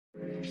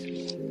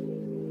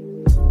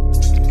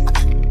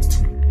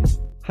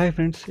Hi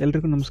friends,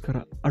 ಎಲ್ರಿಗೂ ನಮಸ್ಕಾರ.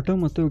 Auto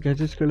ಮತ್ತು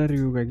ಗ್ಯಾಜೆಟ್ಸ್ಗಳ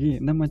ರಿವ್ಯೂಗಾಗಿ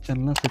ನಮ್ಮ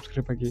ಚಾನಲ್ನ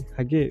ಸಬ್ಸ್ಕ್ರೈಬ್ ಆಗಿ,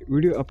 ಹಾಗೆ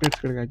ವಿಡಿಯೋ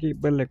ಅಪ್ಡೇಟ್ಸ್ಗಳಿಗಾಗಿ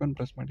ಬೆಲ್ ಐಕಾನ್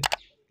ಪ್ರೆಸ್ ಮಾಡಿ.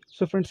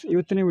 ಸೊ ಫ್ರೆಂಡ್ಸ್,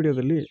 ಇವತ್ತಿನ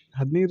ವಿಡಿಯೋದಲ್ಲಿ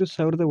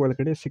 15,000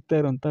 ಒಳಗಡೆ ಸಿಗ್ತಾ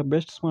ಇರುವಂಥ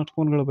ಬೆಸ್ಟ್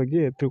ಸ್ಮಾರ್ಟ್ಫೋನ್ಗಳ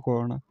ಬಗ್ಗೆ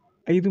ತಿಳ್ಕೊಳ್ಳೋಣ.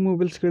 5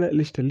 ಮೊಬೈಲ್ಸ್ಗಳ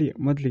ಲಿಸ್ಟಲ್ಲಿ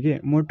ಮೊದಲಿಗೆ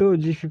ಮೋಟೋ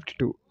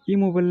G52. ಈ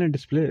ಮೊಬೈಲ್ನ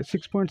ಡಿಸ್ಪ್ಲೇ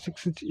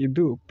 6.6 ಇಂಚ್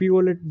ಇದ್ದು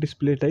POLED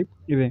ಡಿಸ್ಪ್ಲೇ ಟೈಪ್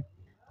ಇದೆ.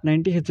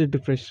 90 Hz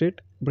refresh rate,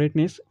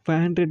 brightness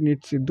 500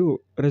 nits ಇದ್ದು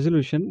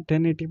ರೆಸಲ್ಯೂಷನ್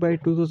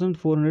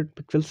 1080x2400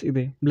 ಪಿಕ್ಸೆಲ್ಸ್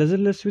ಇದೆ.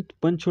 ಬ್ಲೆಜರ್ಲೆಸ್ ವಿತ್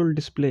ಪಂಚ್ ಹೋಲ್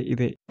ಡಿಸ್ಪ್ಲೇ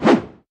ಇದೆ.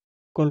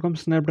 Qualcomm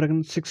Snapdragon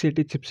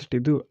 680 ಚಿಪ್ಸೆಟ್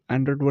ಇದ್ದು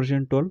ಆಂಡ್ರಾಯ್ಡ್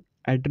ವರ್ಷನ್ 12,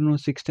 Adreno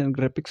 610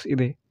 ಗ್ರಾಫಿಕ್ಸ್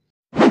ಇದೆ.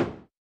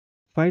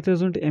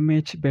 5000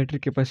 mAh ಬ್ಯಾಟರಿ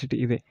ಕೆಪಾಸಿಟಿ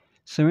ಇದೆ.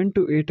 7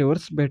 to 8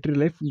 hours ಬ್ಯಾಟರಿ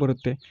ಲೈಫ್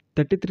ಬರುತ್ತೆ.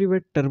 33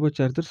 watt turbo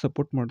charger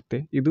support ಮಾಡುತ್ತೆ.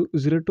 ಇದು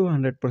 0 to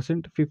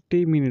 100%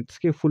 50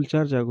 ಮಿನಿಟ್ಸ್ಗೆ ಫುಲ್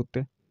ಚಾರ್ಜ್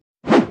ಆಗುತ್ತೆ.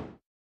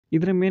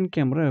 ಇದರ main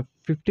camera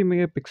 50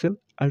 mega pixel,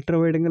 ultra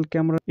wide angle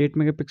camera 8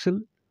 mega pixel,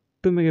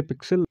 2 mega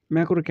pixel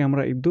macro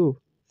camera ಇದ್ದು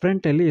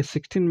front ಅಲ್ಲಿ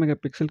 16 mega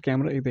pixel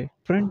camera ಇದೆ.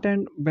 Front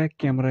and back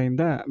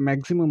ಕ್ಯಾಮ್ರಾಯಿಂದ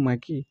maximum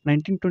ಆಗಿ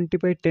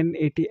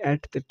 1920x1080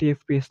 at 30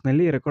 FPS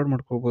ನಲ್ಲಿ record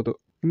ಮಾಡ್ಕೋಬಹುದು.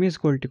 ಇಮೇಜ್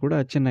ಕ್ವಾಲಿಟಿ ಕೂಡ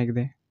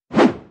ಚೆನ್ನಾಗಿದೆ.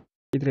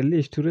 ಇದರಲ್ಲಿ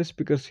ಸ್ಟೋರೇಜ್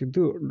ಸ್ಪೀಕರ್ಸ್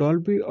ಇದ್ದು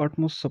ಡಾಲ್ಬಿ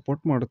ಆಟ್ಮೋಸ್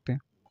ಸಪೋರ್ಟ್ ಮಾಡುತ್ತೆ.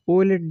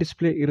 OLED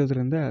ಡಿಸ್ಪ್ಲೇ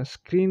ಇರೋದ್ರಿಂದ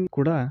ಸ್ಕ್ರೀನ್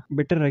ಕೂಡ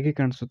ಬೆಟರ್ ಆಗಿ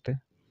ಕಾಣಿಸುತ್ತೆ.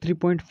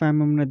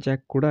 3.5mm ನ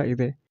ಜಾಕ್ ಕೂಡ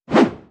ಇದೆ.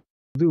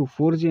 ಇದು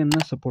 4G ಅನ್ನ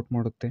ಸಪೋರ್ಟ್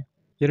ಮಾಡುತ್ತೆ.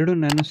 2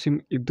 ನ್ಯಾನೋ ಸಿಮ್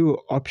ಇದ್ದು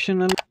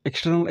ಆಪ್ಷನಲ್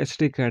ಎಕ್ಸ್ಟರ್ನಲ್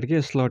SD ಕಾರ್ಡ್ಗೆ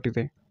ಸ್ಲಾಟ್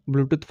ಇದೆ.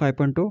 ಬ್ಲೂಟೂತ್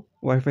 5.0,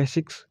 ವೈಫೈ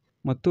 6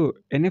 ಮತ್ತು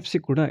NFC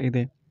ಕೂಡ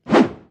ಇದೆ.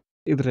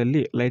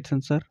 ಇದರಲ್ಲಿ light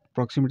sensor,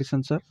 proximity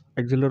sensor,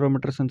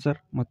 ಆಕ್ಸಿಲರೋಮೀಟರ್ sensor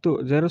ಮತ್ತು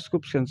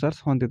ಜೈರೋಸ್ಕೋಪ್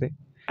ಸೆನ್ಸಾರ್ಸ್ ಹೊಂದಿದೆ.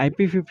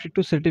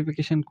 IP52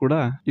 ಸರ್ಟಿಫಿಕೇಶನ್ ಕೂಡ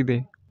ಇದೆ.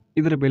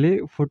 ಇದರ ಬೆಲೆ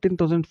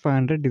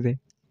 14,500 ಇದೆ.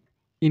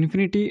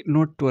 Infinity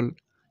note 12.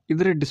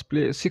 ಇದರ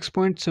ಡಿಸ್ಪ್ಲೇ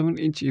 6.7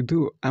 ಇಂಚ್ ಇದ್ದು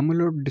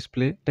AMOLED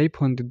ಡಿಸ್ಪ್ಲೇ ಟೈಪ್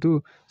ಹೊಂದಿದ್ದು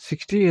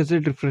 60 Hz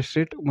ರಿಫ್ರೆಶ್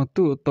ರೇಟ್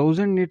ಮತ್ತು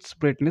 1000 ನಿಟ್ಸ್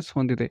ಬ್ರೈಟ್ನೆಸ್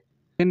ಹೊಂದಿದೆ.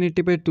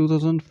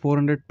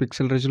 1080x2400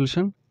 ಪಿಕ್ಸೆಲ್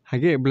ರೆಸಲ್ಯೂಷನ್,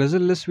 ಹಾಗೆ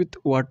ಬ್ಲೆಜರ್ಲೆಸ್ with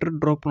water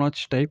drop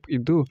notch type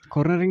ಇದ್ದು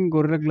ಕಾರ್ನರಿಂಗ್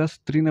ಗೊರಿಲ್ಲಾ ಗ್ಲಾಸ್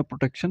 3 ನ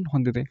ಪ್ರೊಟೆಕ್ಷನ್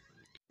ಹೊಂದಿದೆ.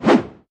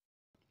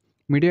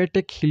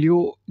 MediaTek Helio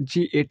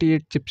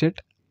G88 chipset,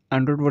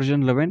 Android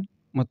version 11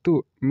 ಮತ್ತು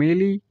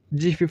ಮೇಲಿ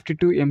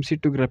G52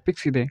 MC2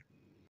 ಗ್ರಾಫಿಕ್ಸ್ ಇದೆ.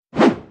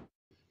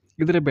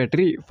 ಇದರ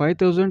ಬ್ಯಾಟರಿ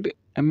 5000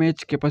 mAh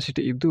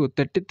ಕೆಪಾಸಿಟಿ ಇದ್ದು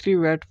 33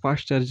 ವ್ಯಾಟ್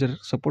ಫಾಸ್ಟ್ ಚಾರ್ಜರ್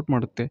ಸಪೋರ್ಟ್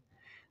ಮಾಡುತ್ತೆ.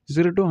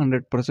 0 to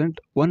 100%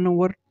 1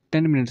 hour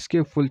 10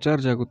 ಮಿನಿಟ್ಸ್ಗೆ ಫುಲ್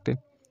ಚಾರ್ಜ್ ಆಗುತ್ತೆ.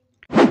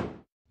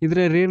 ಇದರ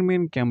rare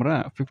main camera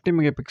 50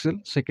 mega pixel,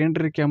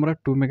 secondary camera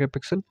 2 mega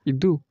pixel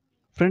ಇದ್ದು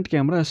ಫ್ರಂಟ್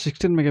ಕ್ಯಾಮ್ರಾ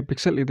 16 ಮೆಗಾ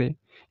ಪಿಕ್ಸೆಲ್ ಇದೆ.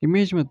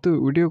 Image ಮತ್ತು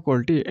ವಿಡಿಯೋ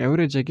ಕ್ವಾಲಿಟಿ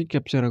ಆವರೇಜ್ ಆಗಿ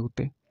ಕ್ಯಾಪ್ಚರ್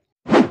ಆಗುತ್ತೆ.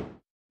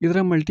 ಇದರ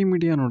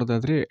ಮಲ್ಟಿಮೀಡಿಯಾ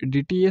ನೋಡೋದಾದ್ರೆ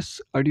DTS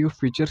ಆಡಿಯೋ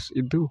ಫೀಚರ್ಸ್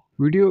ಇದ್ದು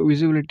ವಿಡಿಯೋ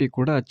ವಿಸಿಬಿಲಿಟಿ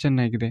ಕೂಡ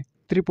ಚೆನ್ನಾಗಿದೆ.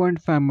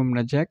 3.5mm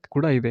ನ ಜಾಕ್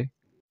ಕೂಡ ಇದೆ.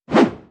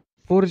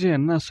 4G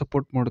ಅನ್ನ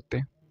ಸಪೋರ್ಟ್ ಮಾಡುತ್ತೆ.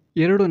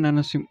 2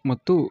 ನ್ಯಾನೋ ಸಿಮ್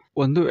ಮತ್ತು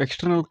ಒಂದು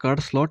ಎಕ್ಸ್ಟರ್ನಲ್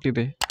ಕಾರ್ಡ್ ಸ್ಲಾಟ್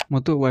ಇದೆ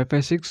ಮತ್ತು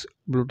ವೈಫೈ 6,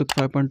 ಬ್ಲೂಟೂತ್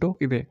 5.0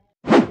 ಇದೆ.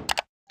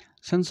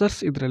 ಸೆನ್ಸಾರ್ಸ್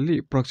ಇದರಲ್ಲಿ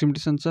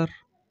proximity sensor,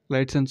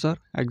 light sensor,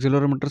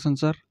 ಆಕ್ಸಿಲರೋಮೀಟರ್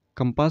sensor,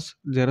 compass,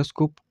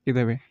 gyroscope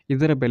ಇದಾವೆ.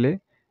 ಇದರ ಬೆಲೆ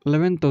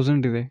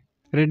 11,000 ಇದೆ.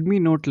 ರೆಡ್ಮಿ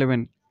ನೋಟ್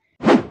 11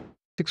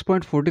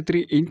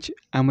 6.43 ಇಂಚ್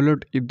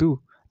AMOLED ಇದ್ದು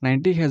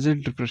 90 Hz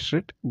refresh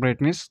rate,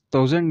 brightness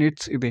 1000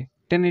 nits ಇದೆ.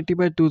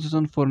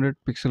 1080x2400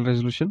 ಪಿಕ್ಸೆಲ್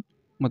ರೆಸಲ್ಯೂಷನ್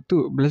ಮತ್ತು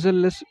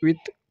ಬ್ಲೆಜರ್ಲೆಸ್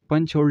with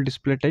punch hole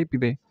display type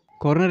ಇದೆ.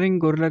 ಕಾರ್ನರಿಂಗ್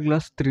ಗೊರಿಲ್ಲಾ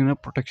ಗ್ಲಾಸ್ 3 ನ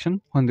ಪ್ರೊಟೆಕ್ಷನ್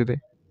ಹೊಂದಿದೆ.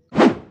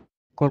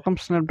 Qualcomm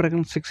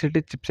Snapdragon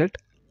 680 chipset,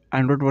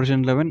 Android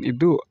version 11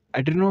 ಇದ್ದು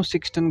Adreno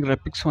 610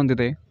 ಗ್ರಾಫಿಕ್ಸ್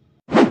ಹೊಂದಿದೆ.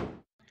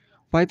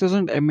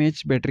 5000 mAh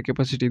ಬ್ಯಾಟರಿ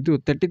ಕೆಪಾಸಿಟಿ ಇದ್ದು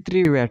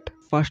 33 watt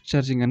fast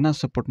charging ಅನ್ನ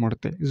ಸಪೋರ್ಟ್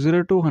ಮಾಡುತ್ತೆ. 0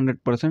 to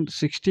 100%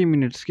 60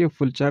 ಮಿನಿಟ್ಸ್ಗೆ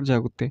ಫುಲ್ ಚಾರ್ಜ್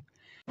ಆಗುತ್ತೆ.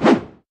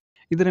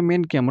 ಇದರ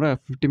main camera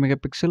 50 mega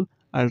pixel,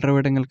 ultra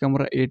wide angle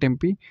camera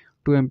 8MP,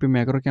 2MP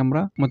macro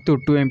camera ಮತ್ತು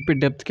 2MP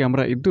ಡೆಪ್ತ್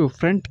ಕ್ಯಾಮ್ರಾ ಇದ್ದು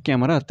front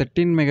camera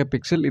 13 mega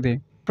pixel ಇದೆ.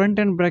 Front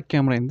and back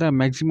ಕ್ಯಾಮ್ರಾಯಿಂದ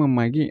maximum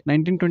ಆಗಿ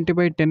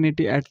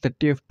 1920x1080 at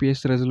 30 FPS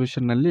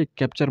resolution ನಲ್ಲಿ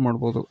capture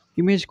ಮಾಡಬಹುದು.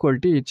 Image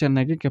quality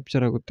ಚೆನ್ನಾಗಿ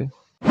capture ಆಗುತ್ತೆ.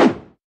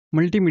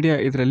 Multimedia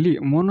ಇದರಲ್ಲಿ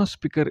mono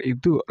speaker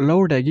ಇದ್ದು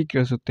ಲೌಡ್ ಆಗಿ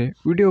ಕೇಳಿಸುತ್ತೆ.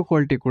 ವಿಡಿಯೋ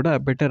ಕ್ವಾಲಿಟಿ ಕೂಡ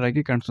ಬೆಟರ್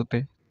ಆಗಿ ಕಾಣಿಸುತ್ತೆ.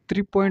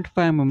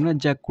 3.5mm ನ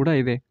ಜಾಕ್ ಕೂಡ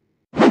ಇದೆ.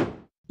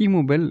 ಈ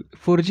ಮೊಬೈಲ್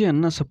 4G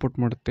ಅನ್ನ ಸಪೋರ್ಟ್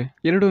ಮಾಡುತ್ತೆ.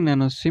 2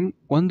 ನ್ಯಾನೋ ಸಿಮ್,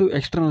 ಒಂದು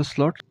ಎಕ್ಸ್ಟರ್ನಲ್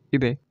ಸ್ಲಾಟ್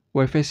ಇದೆ.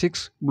 Wifi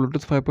 6,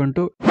 Bluetooth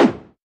 5.0.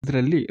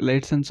 ಇದರಲ್ಲಿ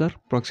light sensor,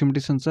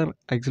 proximity sensor,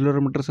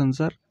 ಆಕ್ಸಿಲರೋಮೀಟರ್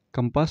sensor,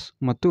 compass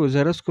ಮತ್ತು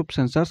ಜೈರೋಸ್ಕೋಪ್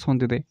ಸೆನ್ಸಾರ್ಸ್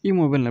ಹೊಂದಿದೆ. ಈ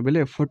ಮೊಬೈಲ್ನ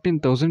ಬೆಲೆ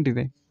 14,000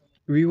 ಇದೆ.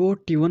 Vivo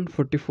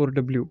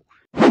T144W.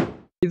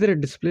 ಇದರ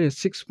ಡಿಸ್ಪ್ಲೇ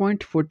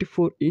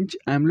 6.44 ಇಂಚ್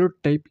AMOLED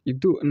ಟೈಪ್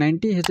ಇದ್ದು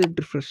 90 Hz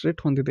ರಿಫ್ರೆಶ್ ರೇಟ್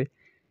ಹೊಂದಿದೆ.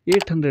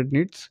 800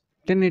 ನಿಟ್ಸ್,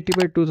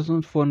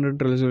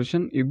 1080x2400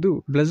 ರೆಸಲ್ಯೂಷನ್ ಇದ್ದು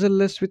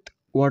ಬ್ಲೆಜರ್ಲೆಸ್ with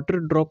water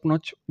drop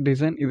notch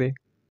design ಇದೆ.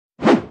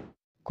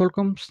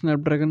 Qualcomm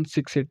Snapdragon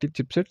 680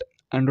 chipset,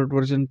 Android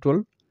version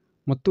 12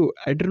 ಮತ್ತು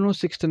Adreno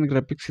 610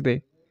 ಗ್ರಾಫಿಕ್ಸ್ ಇದೆ.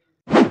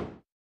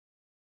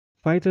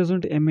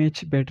 5000 mAh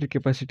ಬ್ಯಾಟರಿ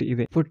ಕೆಪಾಸಿಟಿ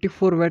ಇದೆ.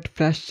 44 ವ್ಯಾಟ್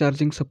ಫ್ಲಾಶ್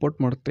ಚಾರ್ಜಿಂಗ್ ಸಪೋರ್ಟ್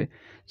ಮಾಡುತ್ತೆ.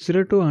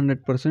 0 to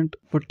 100%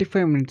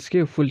 45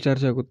 ಮಿನಿಟ್ಸ್ಗೆ full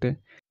charge ಆಗುತ್ತೆ.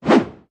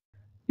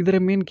 ಇದರ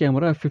main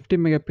camera 50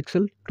 mega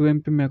pixel,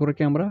 2MP macro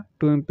camera,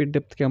 2MP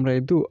depth camera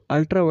ಇದ್ದು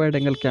ultra wide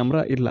angle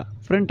camera ಇಲ್ಲ.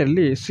 Front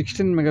ಅಲ್ಲಿ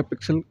 16 mega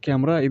pixel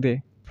camera ಇದೆ.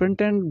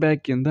 ಫ್ರಂಟ್ ಆ್ಯಂಡ್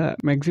ಬ್ಯಾಕ್ ಇಂದ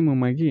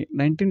maximum ಆಗಿ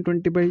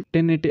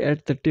 1920x1080 at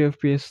 30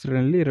 fps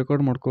ನಲ್ಲಿ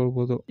ರೆಕಾರ್ಡ್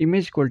ಮಾಡ್ಕೋಬಹುದು.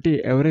 ಇಮೇಜ್ ಕ್ವಾಲಿಟಿ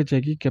ಅವರೇಜ್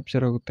ಆಗಿ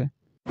ಕ್ಯಾಪ್ಚರ್ ಆಗುತ್ತೆ.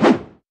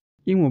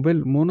 ಈ ಮೊಬೈಲ್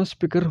ಮೋನೋ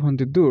ಸ್ಪೀಕರ್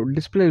ಹೊಂದಿದ್ದು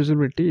ಡಿಸ್ಪ್ಲೇ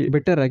ವಿಸಿಬಿಲಿಟಿ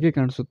ಬೆಟರ್ ಆಗಿ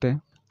ಕಾಣಿಸುತ್ತೆ.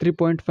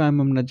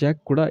 3.5mm ನ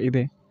ಜಾಕ್ ಕೂಡ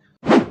ಇದೆ.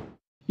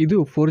 ಇದು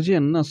 4G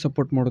ಅನ್ನ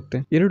ಸಪೋರ್ಟ್ ಮಾಡುತ್ತೆ.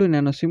 2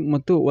 ನ್ಯಾನೋ ಸಿಮ್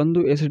ಮತ್ತು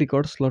 1 SD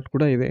ಕಾರ್ಡ್ ಸ್ಲಾಟ್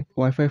ಕೂಡ ಇದೆ.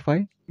 ವೈಫೈ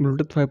 5,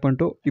 ಬ್ಲೂಟೂತ್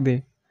 5.0 ಇದೆ.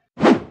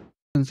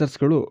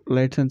 ಸೆನ್ಸರ್ಸ್ಗಳು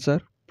light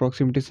sensor,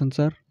 proximity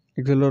sensor,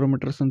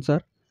 ಎಕ್ಸೆಲರೋಮೀಟರ್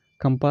sensor,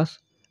 compass,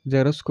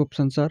 gyroscope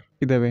sensor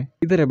ಇದಾವೆ.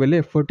 ಇದರ ಬೆಲೆ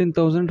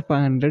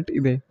 14,500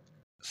 ಇದೆ.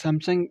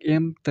 Samsung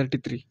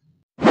M33.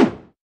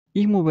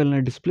 ಈ ಮೊಬೈಲ್ನ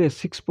ಡಿಸ್ಪ್ಲೇ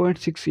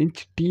 6.6 ಇಂಚ್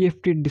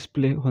TFT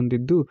ಡಿಸ್ಪ್ಲೇ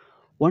ಹೊಂದಿದ್ದು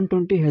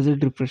 120 Hz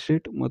ರಿಫ್ರೆಶ್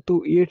ರೇಟ್ ಮತ್ತು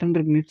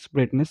 800 ನಿಟ್ಸ್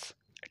ಬ್ರೈಟ್ನೆಸ್,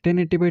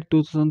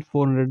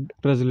 1080x2400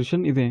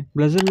 ರೆಸಲ್ಯೂಷನ್ ಇದೆ.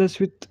 ಬ್ಲಜರ್ಲೆಸ್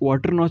ವಿತ್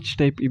ವಾಟರ್ ನಾಚ್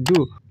ಟೈಪ್ ಇದ್ದು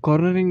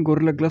ಕಾರ್ನರಿಂಗ್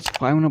ಗೊರಿಲ್ಲಾ ಗ್ಲಾಸ್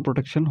 5 ನ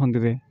ಪ್ರೊಟೆಕ್ಷನ್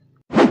ಹೊಂದಿದೆ.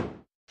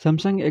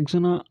 ಸ್ಯಾಮ್ಸಂಗ್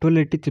ಎಕ್ಸೋನಾ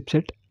 1280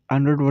 ಚಿಪ್ಸೆಟ್,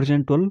 ಆಂಡ್ರಾಯ್ಡ್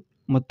ವರ್ಷನ್ 12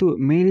 ಮತ್ತು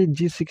ಮೇಲಿ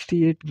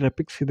G68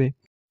 ಗ್ರಾಫಿಕ್ಸ್ ಇದೆ.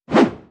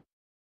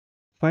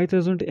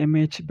 5000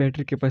 mAh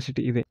ಬ್ಯಾಟರಿ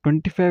ಕೆಪಾಸಿಟಿ ಇದೆ.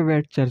 25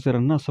 ವ್ಯಾಟ್ ಚಾರ್ಜರ್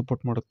ಅನ್ನ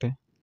ಸಪೋರ್ಟ್ ಮಾಡುತ್ತೆ.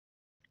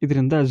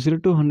 ಇದರಿಂದ 0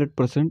 to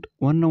 100%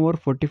 1 hour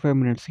 45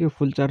 ಮಿನಿಟ್ಸ್ಗೆ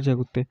ಫುಲ್ ಚಾರ್ಜ್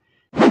ಆಗುತ್ತೆ.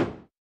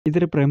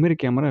 ಇದರ primary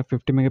camera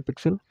 50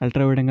 megapixel,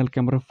 ultra wide angle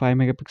camera 5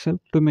 megapixel,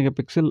 2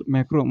 megapixel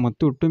macro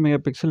ಮತ್ತು 2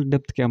 ಮೆಗಾಪಿಕ್ಸೆಲ್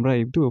ಡೆಪ್ತ್ ಕ್ಯಾಮೆರಾ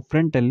ಇದ್ದು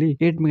ಫ್ರಂಟ್ ಅಲ್ಲಿ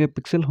 8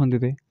 ಮೆಗಾಪಿಕ್ಸೆಲ್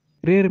ಹೊಂದಿದೆ.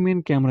 Rare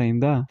main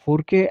ಕ್ಯಾಮೆರಾಯಿಂದ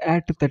 4K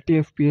at 30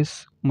 fps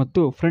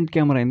ಮತ್ತು ಫ್ರಂಟ್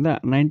ಕ್ಯಾಮೆರಾಯಿಂದ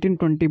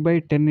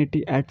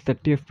 1920x1080 at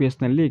 30 fps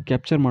ನಲ್ಲಿ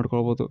ಕ್ಯಾಪ್ಚರ್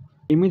ಮಾಡ್ಕೊಳ್ಬಹುದು.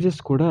 ಇಮೇಜಸ್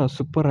ಕೂಡ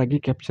ಸೂಪರ್ ಆಗಿ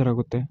ಕ್ಯಾಪ್ಚರ್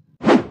ಆಗುತ್ತೆ.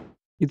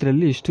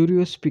 ಇದರಲ್ಲಿ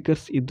ಸ್ಟೂಡಿಯೋ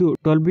ಸ್ಪೀಕರ್ಸ್ ಇದ್ದು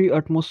ಡಾಲ್ಬಿ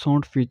ಅಟ್ಮೋಸ್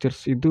ಸೌಂಡ್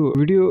ಫೀಚರ್ಸ್ ಇದ್ದು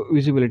ವಿಡಿಯೋ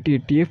ವಿಸಿಬಿಲಿಟಿ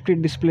TFT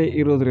ಡಿಸ್ಪ್ಲೇ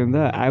ಇರೋದ್ರಿಂದ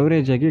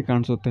ಆವರೇಜ್ ಆಗಿ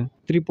ಕಾಣಿಸುತ್ತೆ.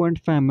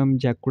 3.5mm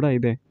ಜಾಕ್ ಕೂಡ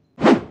ಇದೆ.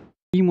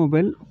 ಈ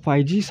ಮೊಬೈಲ್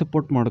 5G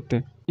ಸಪೋರ್ಟ್ ಮಾಡುತ್ತೆ.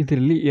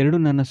 ಇದರಲ್ಲಿ 2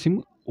 nano sim,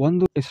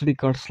 1 SD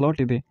card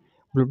slot ಇದೆ.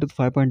 ಬ್ಲೂಟೂತ್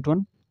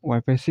 5.1,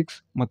 ವೈಫೈ 6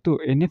 ಮತ್ತು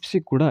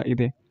NFC ಕೂಡ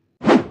ಇದೆ.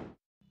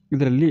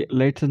 ಇದರಲ್ಲಿ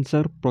light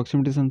sensor,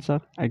 proximity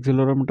sensor,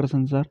 ಎಕ್ಸೆಲರೋಮೀಟರ್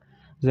sensor,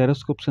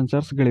 gyroscope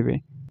ಸೆನ್ಸಾರ್ಸ್ಗಳಿವೆ.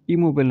 ಈ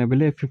ಮೊಬೈಲ್ನ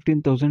ಬೆಲೆ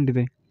 15,000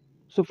 ಇದೆ.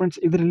 ಸೊ ಫ್ರೆಂಡ್ಸ್,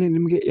 ಇದರಲ್ಲಿ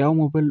ನಿಮಗೆ ಯಾವ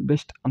ಮೊಬೈಲ್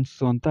ಬೆಸ್ಟ್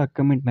ಅನಿಸ್ತು ಅಂತ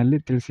ಕಮೆಂಟ್ನಲ್ಲಿ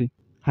ತಿಳಿಸಿ.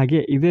 ಹಾಗೆ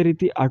ಇದೇ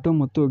ರೀತಿ ಆಟೋ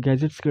ಮತ್ತು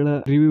ಗ್ಯಾಜೆಟ್ಸ್ಗಳ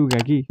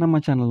ರಿವ್ಯೂಗಾಗಿ ನಮ್ಮ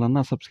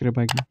ಚಾನಲನ್ನು ಸಬ್ಸ್ಕ್ರೈಬ್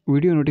ಆಗಿ,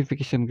 ವಿಡಿಯೋ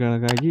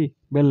ನೋಟಿಫಿಕೇಶನ್ಗಳಿಗಾಗಿ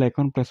ಬೆಲ್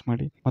ಐಕಾನ್ ಪ್ರೆಸ್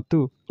ಮಾಡಿ ಮತ್ತು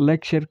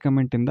ಲೈಕ್, ಶೇರ್,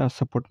 ಕಮೆಂಟಿಂದ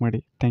ಸಪೋರ್ಟ್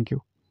ಮಾಡಿ. Thank you.